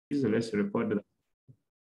let's record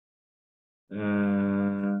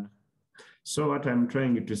that. So what I'm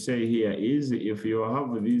trying to say here is if you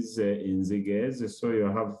have these inzigas, so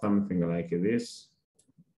you have something like this.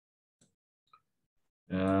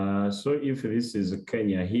 So if this is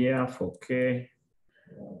Kenya here for K,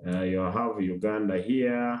 you have Uganda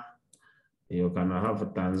here, you can have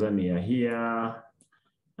Tanzania here,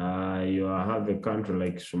 you have a country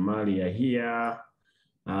like Somalia here.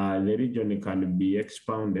 The region can be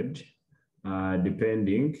expounded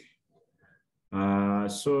depending.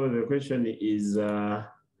 So the question is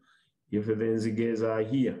if the nzigas are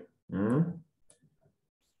here,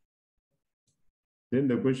 then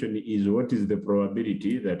the question is what is the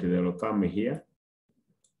probability that they'll come here,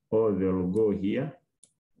 or they'll go here,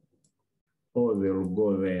 or they'll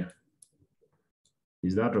go there?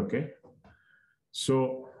 Is that okay?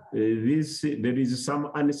 So there is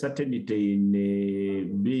some uncertainty in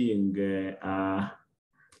being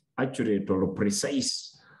accurate or precise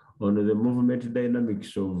on the movement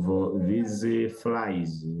dynamics of these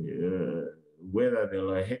flies, whether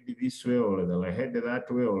they'll head this way, or they'll head that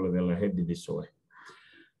way, or they'll head this way.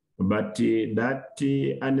 But that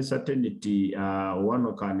uncertainty,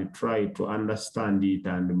 one can try to understand it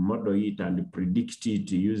and model it and predict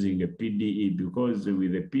it using a PDE, because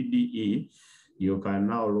with a PDE, you can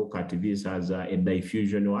now look at this as a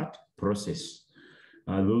diffusion process.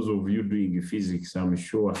 Those of you doing physics, I'm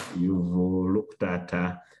sure you've looked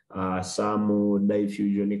at some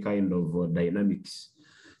diffusion kind of dynamics.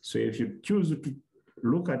 So if you choose to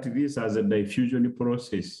look at this as a diffusion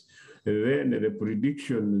process, then the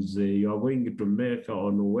predictions you are going to make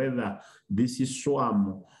on whether this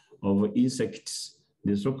swarm of insects,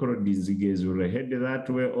 the so-called nzigas, will head that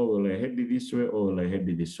way, or will head this way, or will head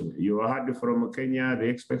this way. You heard from Kenya, they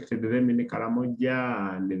expected them in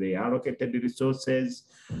Karamoja, and they allocated resources.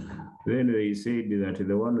 Then they said that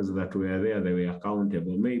the ones that were there, they were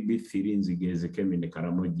accountable. Maybe 3 nzigas came in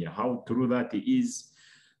Karamoja. How true that is,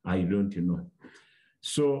 I don't know.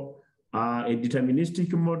 So a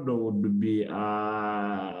deterministic model would be,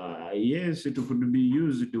 yes, it could be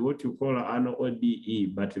used what you call an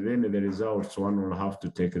ODE, but then the results, one will have to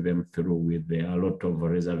take them through with a lot of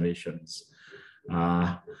reservations.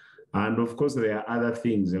 And of course, there are other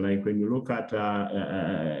things, like when you look at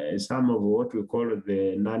some of what we call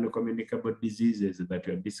the non-communicable diseases that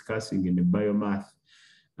we're discussing in the biomath,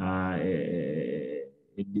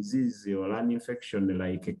 a disease or an infection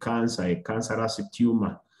like a cancer, a cancerous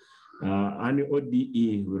tumor, an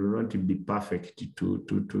ODE will not be perfect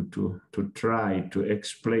to try to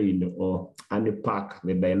explain or unpack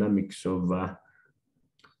the dynamics of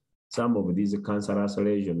some of these cancerous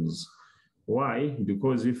lesions. Why?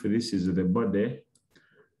 Because if this is the body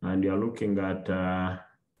and you're looking at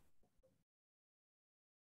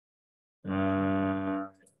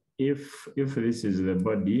if this is the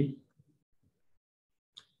body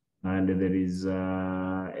and there is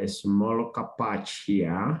a small patch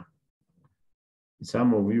here,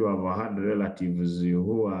 some of you have had relatives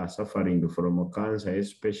who are suffering from cancer,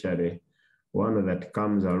 especially one that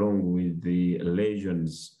comes along with the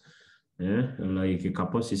lesions, like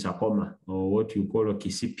Kaposi sarcoma, or what you call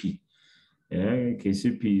KCP.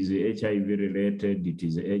 KCP is HIV related, it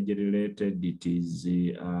is age related, it is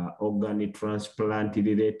organ transplant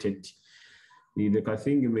related. The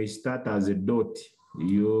thing may start as a dot.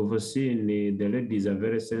 You've seen the ladies are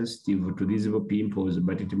very sensitive to these pimples,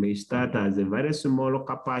 but it may start as a very small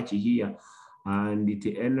patch here, and it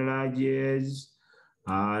enlarges,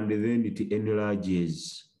 and then it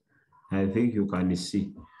enlarges. I think you can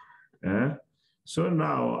see. So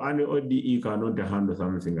now an ODE cannot handle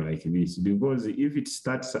something like this, because if it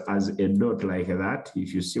starts as a dot like that,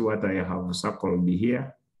 if you see what I have circled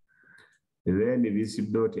here, then this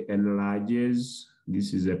dot enlarges.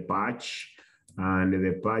 This is a patch, and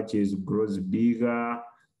the patches grows bigger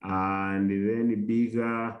and then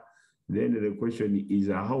bigger. Then the question is,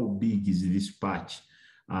 how big is this patch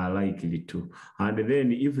likely to? And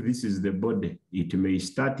then if this is the body, it may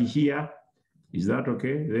start here. Is that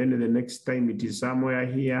okay? Then the next time it is somewhere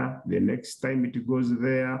here. The next time it goes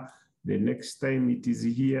there. The next time it is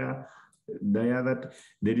here. There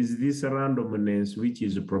is this randomness which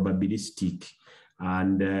is probabilistic.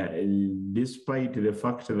 And despite the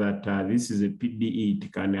fact that this is a PDE,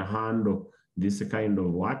 it can handle this kind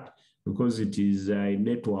of what? Because it is a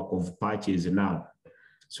network of patches now.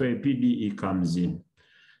 So a PDE comes in.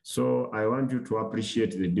 So I want you to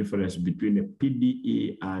appreciate the difference between a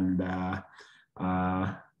PDE and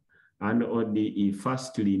an ODE,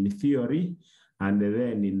 firstly in theory, and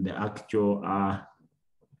then in the actual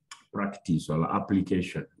practice or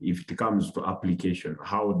application. If it comes to application,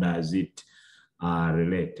 how does it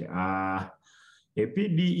relate. A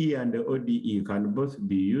PDE and the ODE can both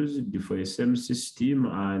be used for a same system,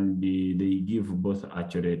 and they give both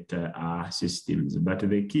accurate systems. But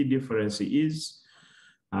the key difference is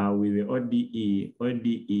with the ODE,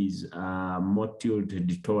 ODEs are more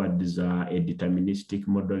tilted towards a deterministic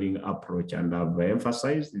modeling approach, and I've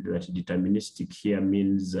emphasized that deterministic here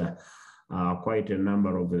means quite a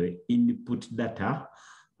number of the input data,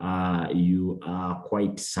 you are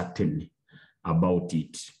quite certain about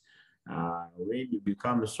it. When you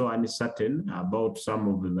become so uncertain about some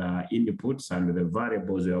of the inputs and the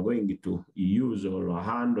variables you are going to use or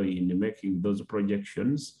handle in making those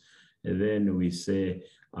projections, then we say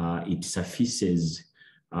it suffices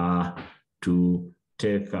to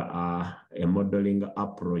take a modeling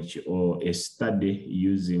approach or a study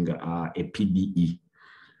using a PDE.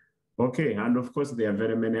 Okay, and of course, there are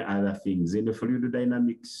very many other things. In the fluid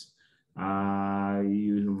dynamics,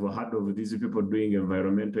 you've heard of these people doing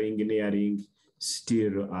environmental engineering.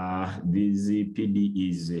 Still, these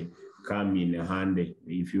PDEs come in handy.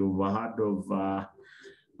 If you've heard of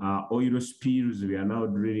oil spills, we are now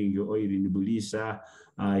drilling oil in Bulisa.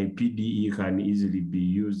 PDE can easily be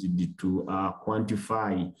used to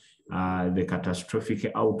quantify the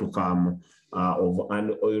catastrophic outcome of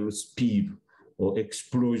an oil spill or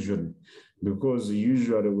explosion, because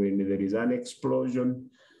usually when there is an explosion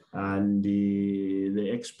and the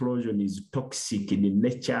explosion is toxic in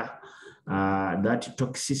nature, that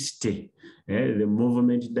toxicity, the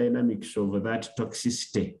movement dynamics of that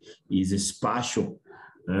toxicity is spatial.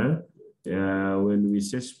 When we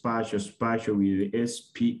say spatial, spatial with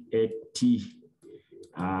S-P-A-T-I-A-L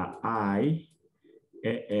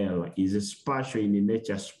is spatial in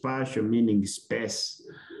nature, spatial meaning space.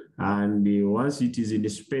 And once it is in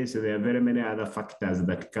space, there are very many other factors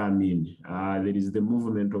that come in. There is the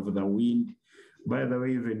movement of the wind. By the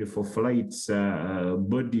way, even for flights,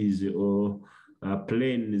 bodies or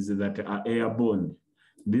planes that are airborne,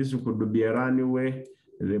 this could be a runway.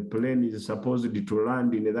 The plane is supposed to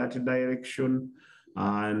land in that direction,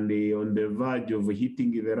 and on the verge of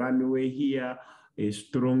hitting the runway here, a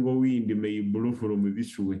strong wind may blow from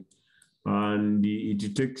this way, and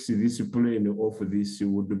it takes this plane off this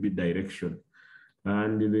would be direction.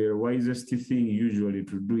 And the wisest thing usually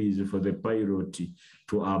to do is for the pilot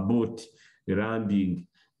to abort the landing,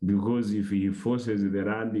 because if he forces the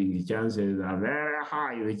landing, chances are very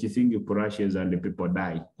high that you think it crashes and the people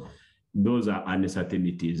die. Those are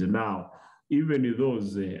uncertainties. Now, even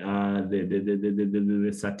those, the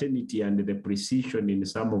certainty and the precision in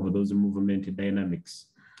some of those movement dynamics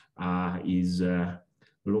is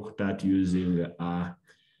looked at using a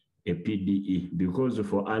PDE, because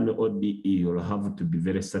for an ODE, you'll have to be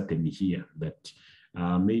very certain here that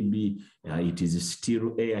maybe it is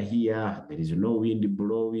still air here, there is no wind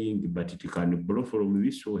blowing, but it can blow from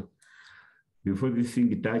this way before this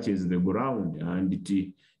thing touches the ground, and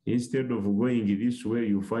it, instead of going this way,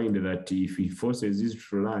 you find that if he forces it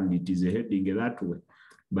to land, it is heading that way.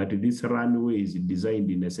 But this runway is designed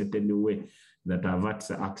in a certain way that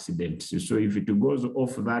averts accidents. So if it goes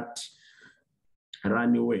off that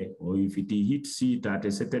runway, or if it hits it at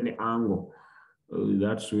a certain angle,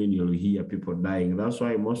 that's when you'll hear people dying. That's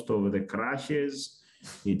why most of the crashes,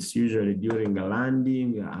 it's usually during a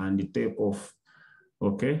landing and takeoff.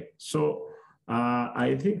 Okay, so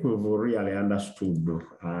I think we've really understood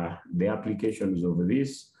the applications of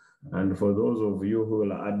this. And for those of you who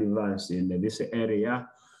will advance in this area,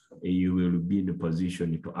 you will be in a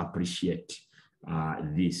position to appreciate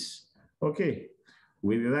this. Okay,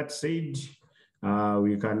 with that said,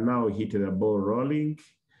 we can now hit the ball rolling.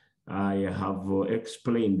 I have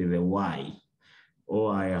explained the why,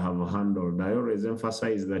 or I have handled. I always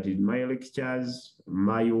emphasize that in my lectures,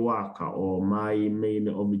 my work or my main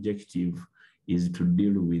objective is to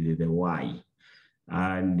deal with the why.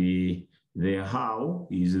 And the how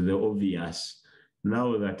is the obvious.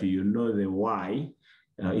 Now that you know the why,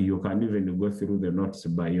 you can even go through the notes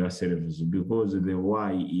by yourselves, because the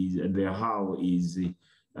why is, the how is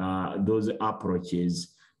those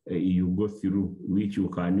approaches you go through, which you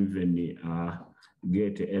can even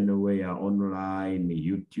get anywhere online,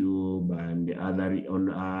 YouTube, and other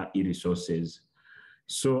e-resources.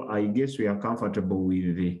 So I guess we are comfortable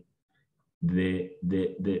with the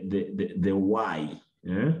why.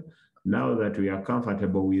 Now that we are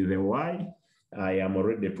comfortable with the why, I am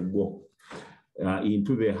ready to go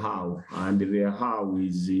into the how. And the how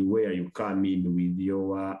is where you come in with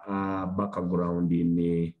your background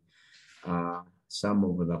in some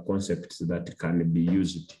of the concepts that can be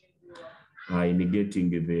used in getting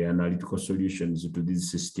the analytical solutions to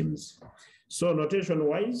these systems. So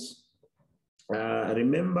notation-wise,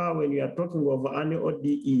 Remember, when you are talking of an ODE,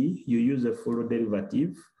 you use a full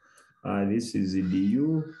derivative. This is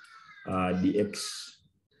du dx.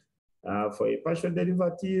 For a partial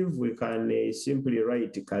derivative, we can simply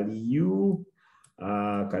write carry u,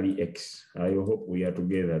 carry x. I hope we are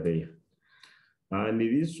together there. And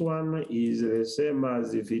this one is the same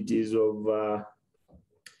as if it is of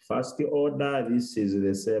first order, this is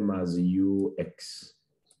the same as ux.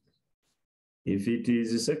 If it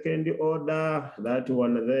is second order, that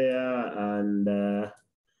one there, and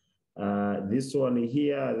this one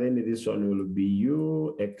here, then this one will be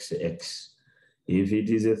uxx. If it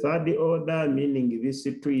is a third order, meaning this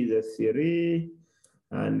 2 is a 3,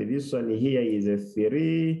 and this one here is a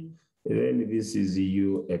 3, then this is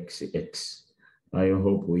uxx. I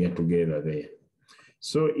hope we are together there.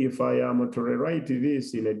 So if I am to rewrite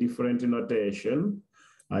this in a different notation,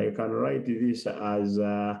 I can write this as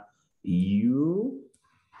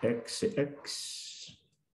uxx.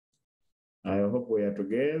 I hope we are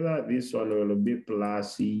together. This one will be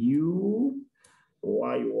plus uyy.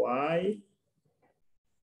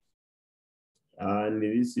 And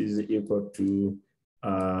this is equal to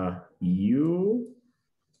ut.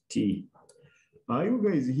 Are you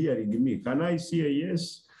guys hearing me? Can I see a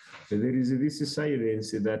yes? There is this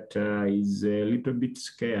silence that is a little bit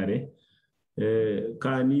scary.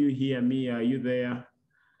 Can you hear me? Are you there?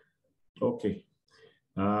 Okay.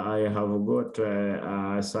 I have got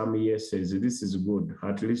some yeses. This is good.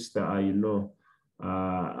 At least I know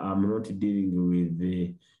I'm not dealing with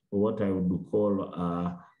what I would call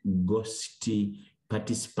ghosty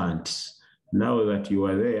participants. Now that you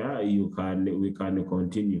are there, we can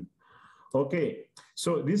continue. Okay,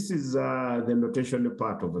 so this is the notation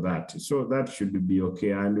part of that. So that should be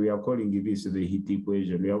okay. And we are calling this the heat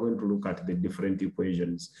equation. We are going to look at the different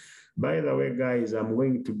equations. By the way, guys, I'm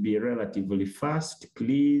going to be relatively fast,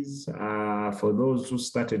 please. For those who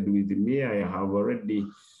started with me, I have already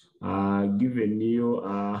given you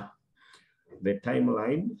the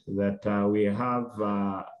timeline that we have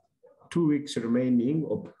 2 weeks remaining,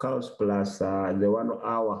 of course, plus the 1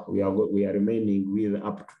 hour we are remaining with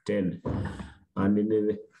up to 10. And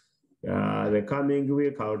in the coming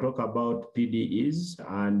week, I'll talk about PDEs.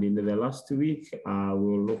 And in the last week,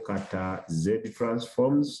 we'll look at Z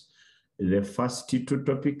transforms. The first 2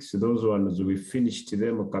 topics, those ones, we finished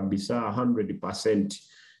them kabisa 100%.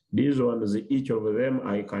 These ones, each of them,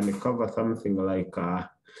 I can cover something like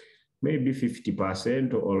maybe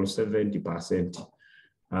 50% or 70%.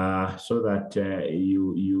 So that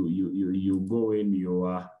you go in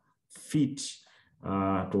your fit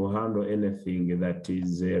to handle anything that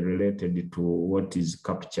is related to what is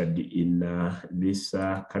captured in this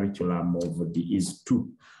curriculum of the IS2.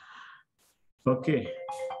 Okay,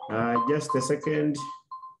 just a second.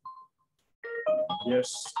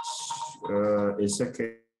 Just a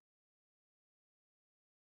second.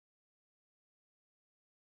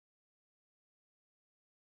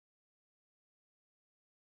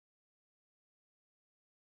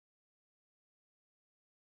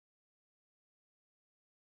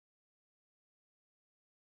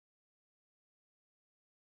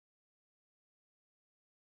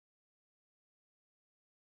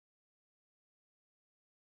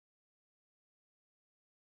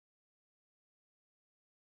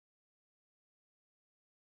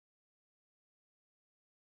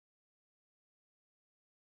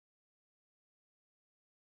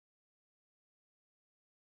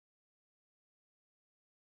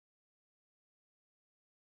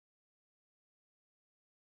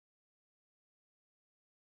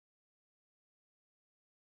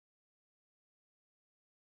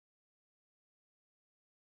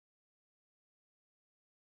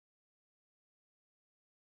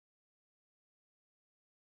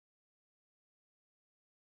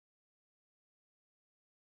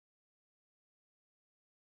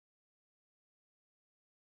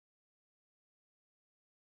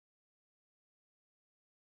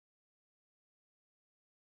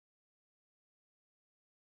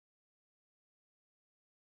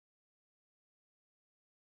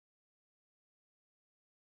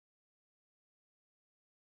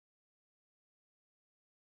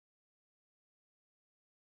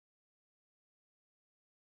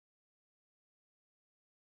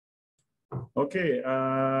 Okay,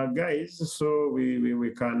 guys, so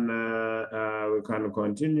we can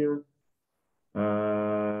continue.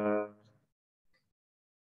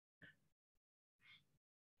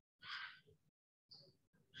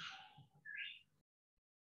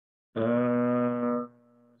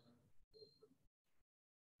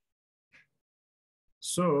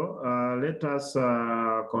 So let us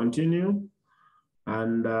continue,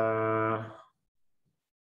 and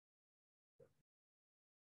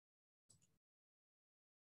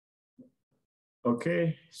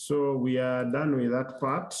Okay, so we are done with that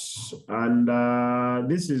part, and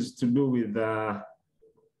this is to do with the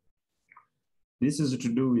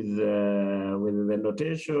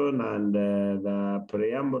notation and the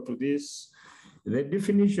preamble to this. The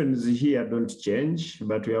definitions here don't change,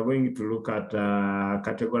 but we are going to look at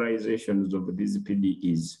categorizations of these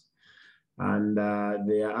PDEs. And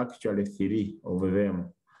there are actually 3 of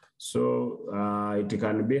them. So it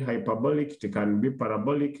can be hyperbolic, it can be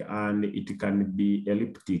parabolic, and it can be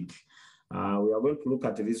elliptic. We are going to look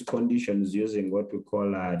at these conditions using what we call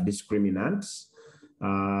discriminants.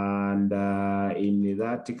 And in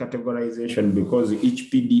that categorization, because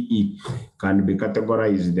each PDE can be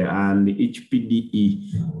categorized and each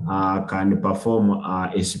PDE can perform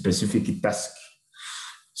a specific task.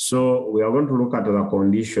 So we are going to look at the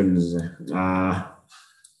conditions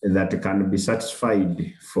that can be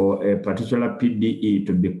satisfied for a particular PDE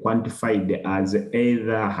to be quantified as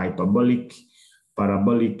either hyperbolic,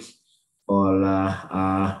 parabolic, or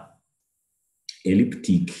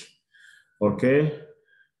elliptic. Okay.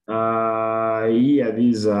 Here,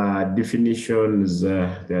 these are definitions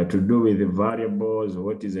that are to do with the variables.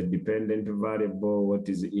 What is a dependent variable? What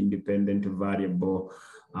is independent variable?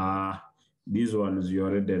 These ones you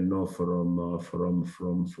already know from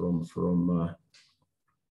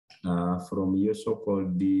your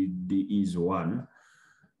so-called DEs 1.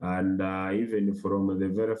 And even from the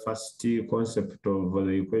very first concept of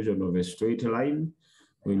the equation of a straight line,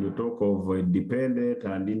 when you talk of dependent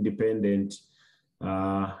and independent,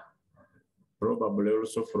 probably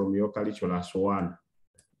also from your calculus 1.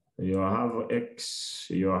 You have X,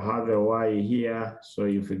 you have a Y here. So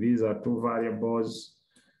if these are 2 variables,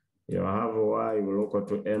 you have Y will equal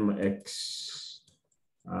to MX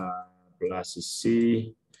plus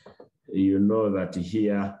C. You know that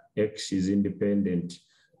here X is independent,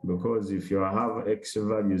 because if you have X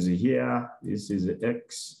values here, this is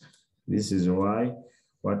X, this is Y.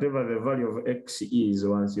 Whatever the value of X is,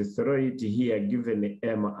 once you throw it here, given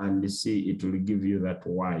M and C, it will give you that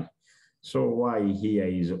Y. So Y here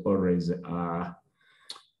is always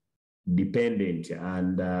dependent,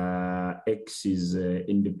 and X is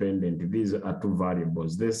independent. These are 2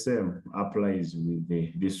 variables. The same applies with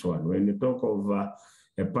this one. When you talk of a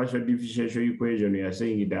partial differential equation, you are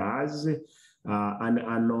saying it has an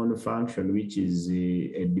unknown function, which is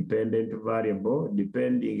a dependent variable,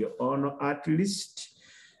 depending on at least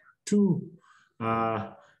 2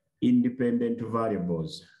 independent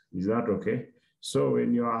variables. Is that okay? So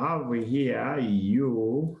when you have here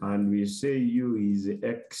U, and we say U is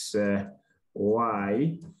X,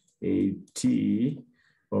 Y, T,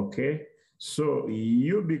 okay? So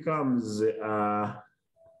U becomes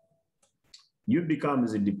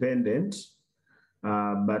dependent,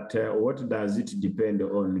 but what does it depend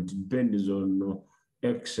on? It depends on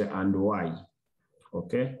X and Y,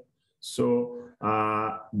 okay? So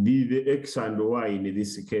the X and Y in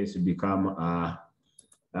this case become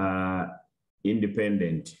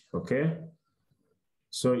independent, okay?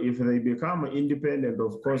 So if they become independent,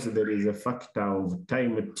 of course, there is a factor of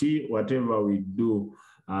time T. Whatever we do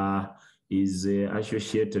is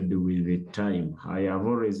associated with the time. I have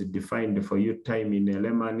always defined for you time in a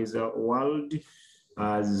layman's world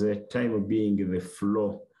as time being the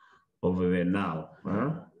flow of the now.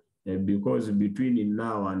 Because between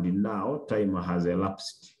now and now, time has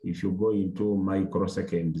elapsed. If you go into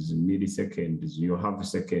microseconds, milliseconds, you have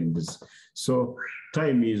seconds. So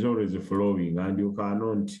time is always flowing, and you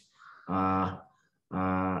cannot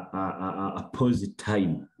pause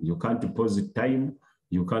time. You can't pause time.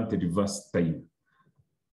 You can't reverse time.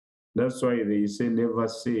 That's why they say never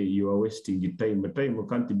say you are wasting time. Time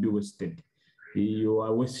can't be wasted. You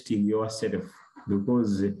are wasting yourself,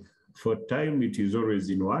 because for time, it is always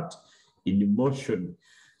in what? In motion.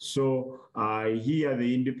 So here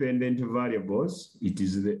the independent variables, it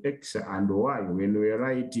is the X and Y. When we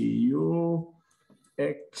write U,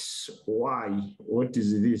 X, Y, what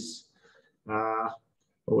is this?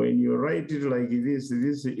 When you write it like this,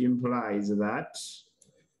 this implies that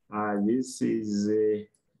this is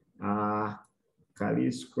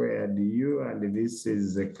Kali squared U, and this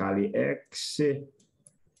is Kali X,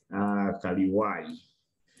 Kali Y.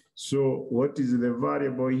 So what is the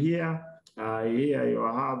variable here? Here you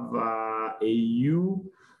have a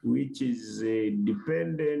U, which is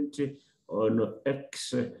dependent on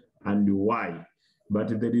X and Y,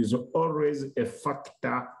 but there is always a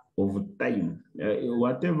factor of time.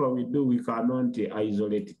 Whatever we do, we cannot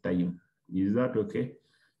isolate time. Is that okay?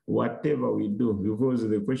 Whatever we do, because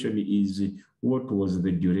the question is, what was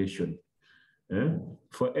the duration?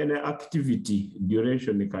 For any activity,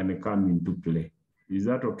 duration can come into play. Is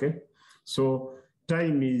that okay? So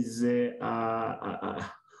time is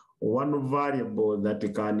one variable that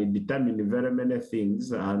can determine very many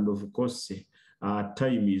things, and of course,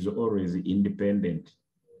 time is always independent.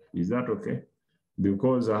 Is that okay?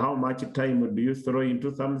 Because how much time do you throw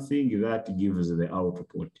into something, that gives the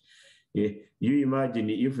output. You imagine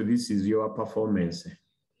if this is your performance,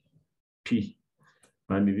 P,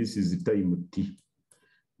 and this is time T,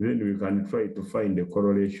 then we can try to find a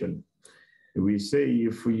correlation. We say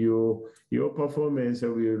if your performance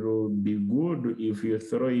will be good if you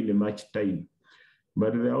throw in much time.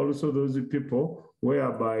 But there are also those people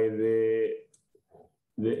whereby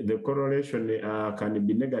the correlation can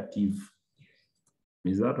be negative.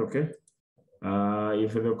 Is that okay?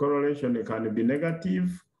 If the correlation can be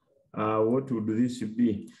negative, what would this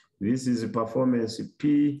be? This is performance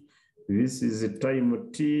P, this is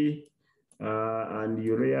time T, and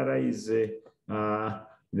you realize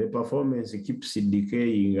the performance keeps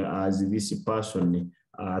decaying as this person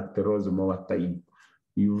throws more time.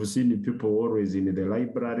 You've seen people always in the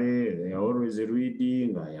library, they are always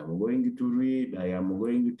reading, I am going to read, I am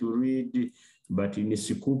going to read, but in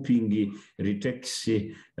scooping retakes,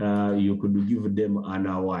 you could give them an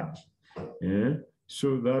award.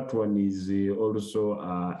 So that one is also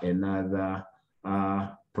another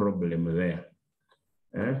problem there.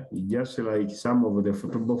 Just like some of the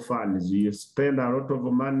football fans, you spend a lot of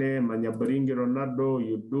money, when you bring Ronaldo,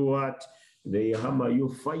 you do what? They hammer you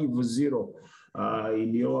 5-0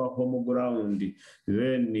 in your home ground.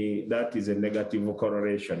 Then that is a negative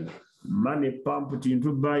correlation. Money pumped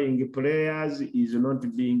into buying players is not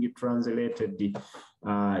being translated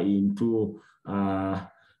into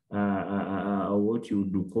what you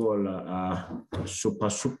would call super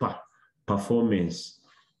performance.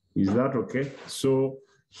 Is that okay? So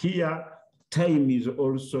here, time is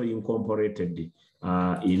also incorporated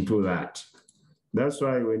into that. That's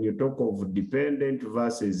why when you talk of dependent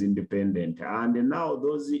versus independent, and now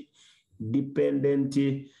those dependent,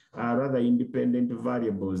 rather independent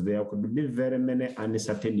variables, there could be very many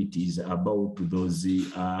uncertainties about those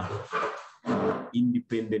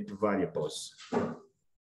independent variables.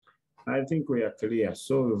 I think we are clear.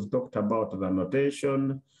 So we've talked about the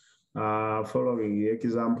notation. Following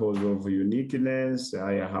examples of uniqueness,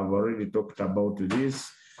 I have already talked about this.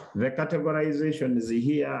 The categorization is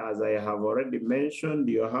here, as I have already mentioned.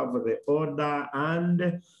 You have the order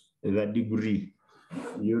and the degree.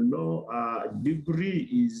 You know, degree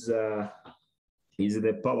is the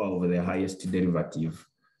power of the highest derivative.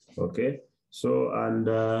 Okay, so and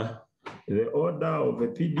the order of a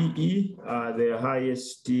PDE are the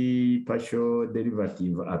highest partial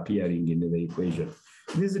derivative appearing in the equation.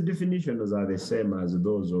 These definitions are the same as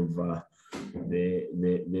those of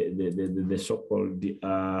the so-called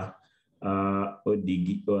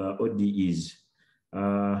ODEs.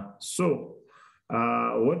 So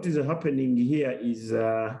what is happening here is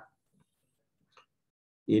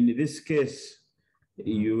in this case,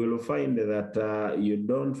 you will find that you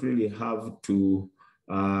don't really have to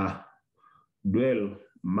dwell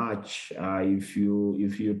much if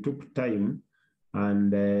you took time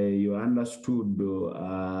and you understood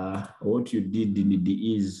what you did in the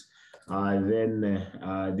DEs, then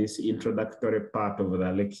this introductory part of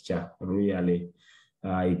the lecture, really,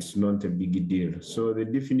 it's not a big deal. So the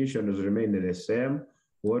definitions remain the same,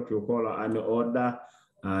 what we call an order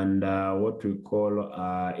and what we call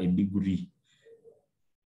a degree.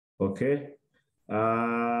 Okay?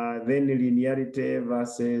 Then linearity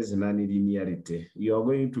versus non-linearity. You are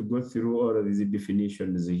going to go through all of these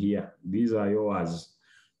definitions here. These are yours.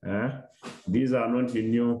 These are not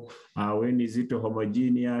new. When is it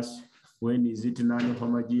homogeneous? When is it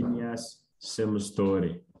non-homogeneous? Same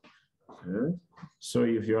story. So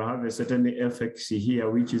if you have a certain fx here,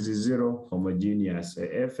 which is 0, homogeneous. A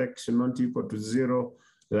fx not equal to 0,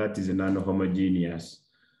 that is non-homogeneous.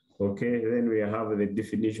 Okay, then we have the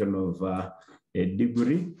definition of a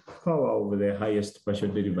degree, power of the highest partial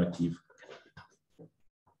derivative.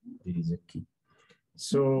 There is a key.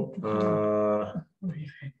 So,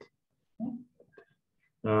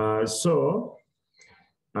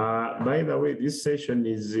 by the way, this session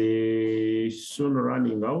is soon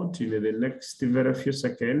running out in the next very few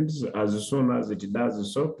seconds. As soon as it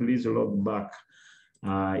does so, please log back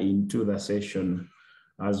into the session.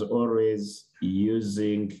 As always,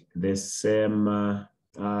 using the same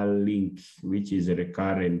link, which is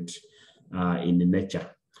recurrent in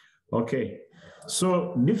nature. Okay,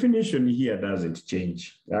 so definition here doesn't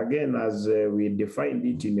change. Again, as we defined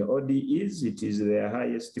it in the ODEs, it is the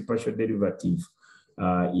highest partial derivative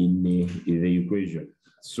in the equation.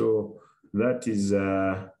 So that is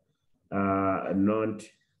not.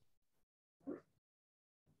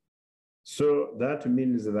 So that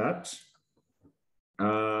means that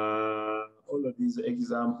all of these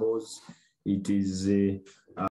examples, it is